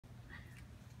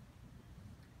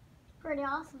Pretty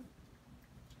awesome.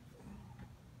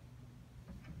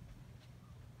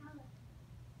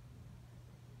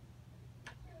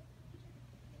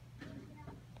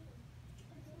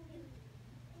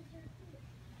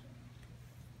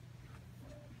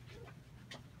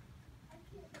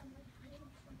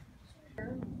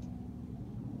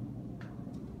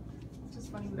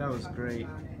 That was great.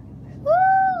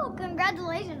 Woo!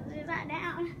 Congratulations, you sat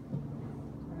down.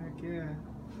 Heck yeah.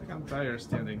 Like I'm tired of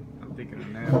standing. I'm taking a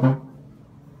nap.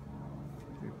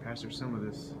 Pass her some of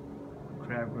this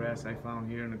crabgrass I found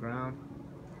here in the ground.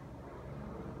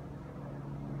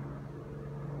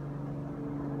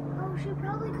 Oh, she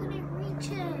probably couldn't reach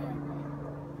it.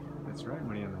 That's right,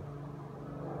 Mariana.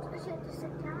 So she had to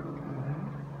sit down again.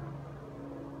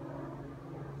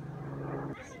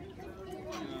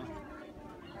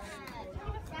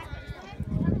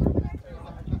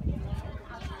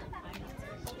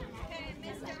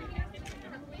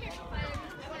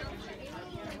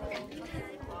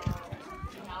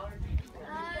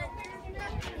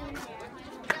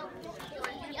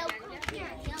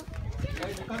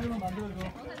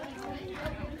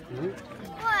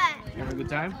 What? You have a good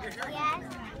time? Yes.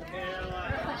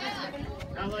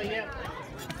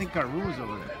 I think our room is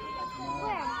over there.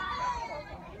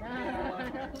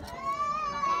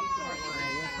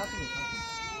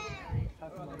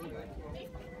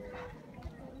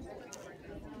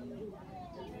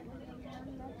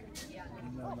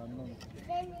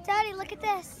 Daddy, look at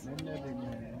this.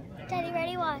 Daddy,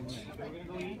 ready? Watch.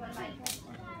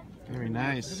 Very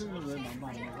nice.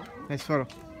 Nice photo.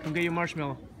 Come get your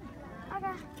marshmallow.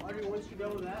 Okay.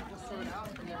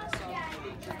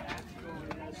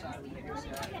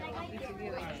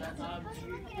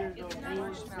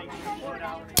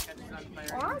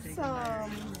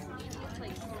 Awesome.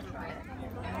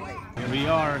 Here we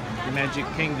are, the Magic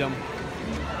Kingdom,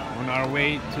 on our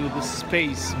way to the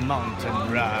Space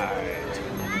Mountain Ride.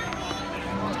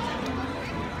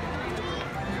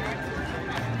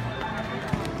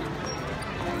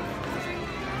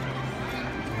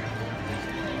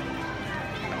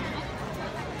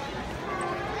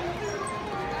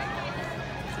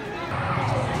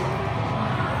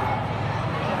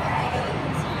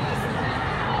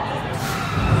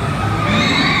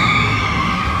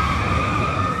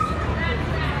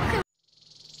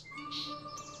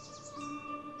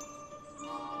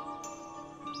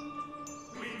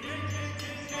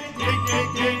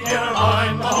 Dig your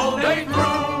line the whole day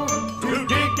through. To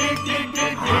dig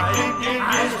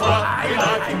is what we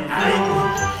like to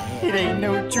do. It ain't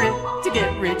no trick to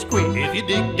get rich quick. If you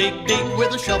dig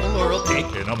with a shovel or a pick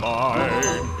in a mine,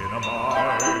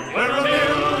 where a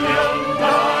million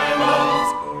diamonds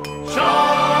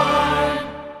shine.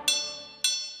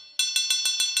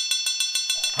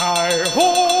 Hi-ho!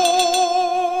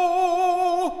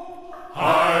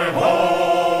 Hi-ho!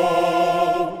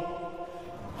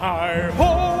 Hi-ho!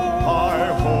 Hi-ho!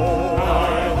 Hi-ho!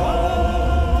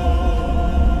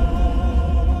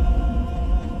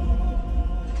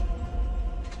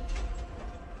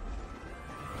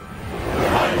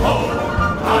 Hi-ho!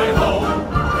 Hi-ho!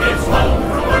 It's home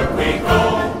from work we go.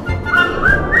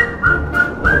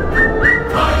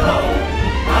 Hi-ho!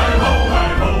 Hi-ho!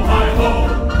 Hi-ho! Hi-ho!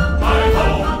 Hi-ho!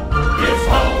 It's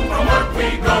home from work we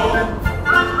go.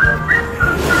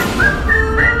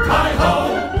 Hi-ho!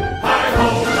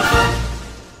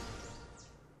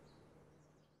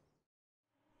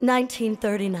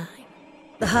 1939.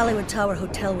 The Hollywood Tower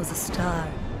Hotel was a star,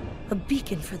 a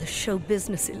beacon for the show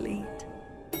business elite.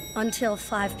 Until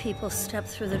 5 people stepped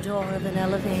through the door of an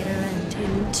elevator and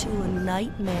into a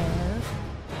nightmare.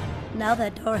 Now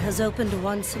that door has opened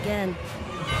once again.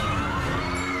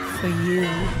 For you.